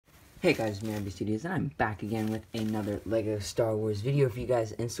Hey guys, Mirabby Studios, and I'm back again with another LEGO Star Wars video for you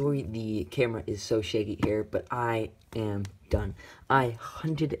guys. And sorry the camera is so shaky here, but I am done. I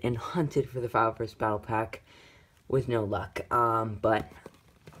hunted and hunted for the First Battle Pack with no luck. But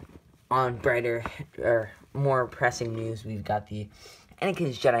on brighter, or more pressing news, we've got the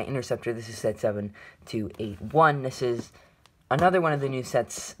Anakin's Jedi Interceptor. This is set 7281. This is another one of the new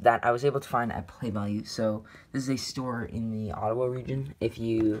sets that I was able to find at Play Value. So this is a store in the Ottawa region. If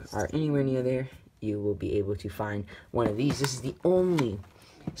you are anywhere near there, you will be able to find one of these. This is the only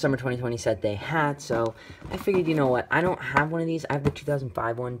Summer 2020 set they had, so I figured, you know what, I don't have one of these. I have the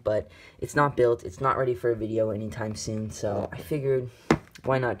 2005 one, but it's not built. It's not ready for a video anytime soon, so I figured,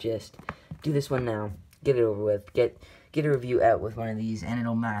 why not just do this one now, get it over with, get a review out with one of these, and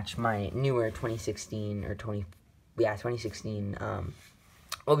it'll match my newer 2016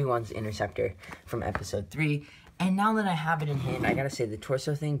 Obi-Wan's Interceptor from Episode 3. And now that I have it in hand, I gotta say the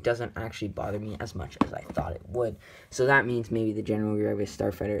torso thing doesn't actually bother me as much as I thought it would. So that means maybe the General Grievous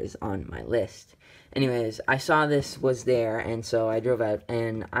Starfighter is on my list. Anyways, I saw this was there, and so I drove out,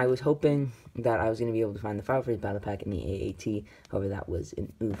 and I was hoping that I was going to be able to find the First Battle Pack in the AAT. However, that was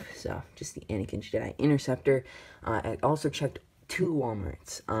an oof. So just the Anakin's Jedi Interceptor. I also checked 2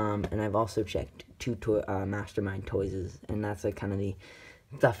 Walmarts, and I've also checked 2 Mastermind Toys, and that's like kind of the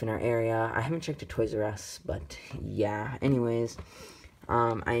stuff in our area. I haven't checked a Toys R Us, but yeah. Anyways,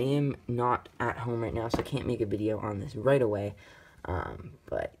 I am not at home right now, so I can't make a video on this right away.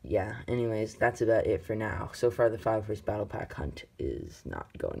 But yeah, anyways, that's about it for now. So far, the First Battle Pack hunt is not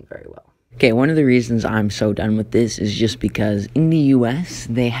going very well. Okay, one of the reasons I'm so done with this is just because in the US,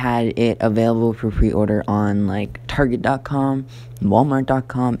 they had it available for pre-order on like Target.com,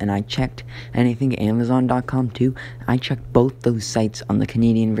 Walmart.com, and I checked, and I think Amazon.com too. I checked both those sites on the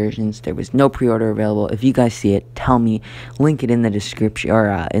Canadian versions. There was no pre-order available. If you guys see it, tell me, link it in the description, or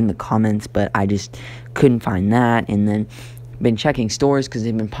in the comments, but I just couldn't find that. And then been checking stores because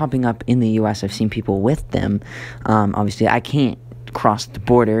they've been popping up in the US. I've seen people with them. Obviously, I can't cross the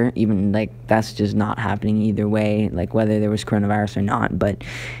border, even like that's just not happening either way, like whether there was coronavirus or not. But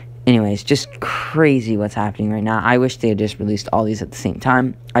anyways, just crazy what's happening right now. I wish they had just released all these at the same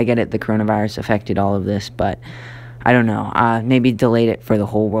time. I get it, the coronavirus affected all of this, but I don't know, maybe delayed it for the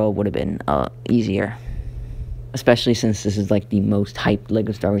whole world would have been easier, especially since this is like the most hyped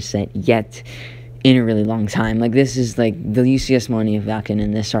LEGO Star Wars set yet in a really long time. Like, this is like the UCS Millennium Falcon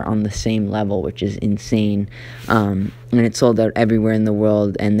and this are on the same level, which is insane. And it's sold out everywhere in the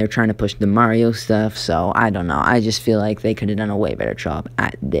world, and they're trying to push the Mario stuff, so I don't know. I just feel like they could have done a way better job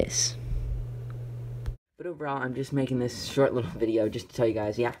at this. But overall, I'm just making this short little video just to tell you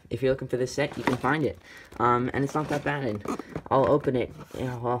guys, yeah, if you're looking for this set, you can find it. And it's not that bad, and I'll open it,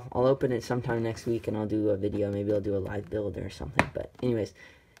 I'll open it sometime next week, and I'll do a video. Maybe I'll do a live build or something. But anyways,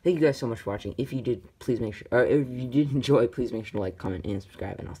 thank you guys so much for watching. If you did, please make sure, or if you did enjoy, please make sure to like, comment, and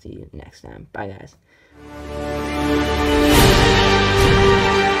subscribe, and I'll see you next time. Bye, guys.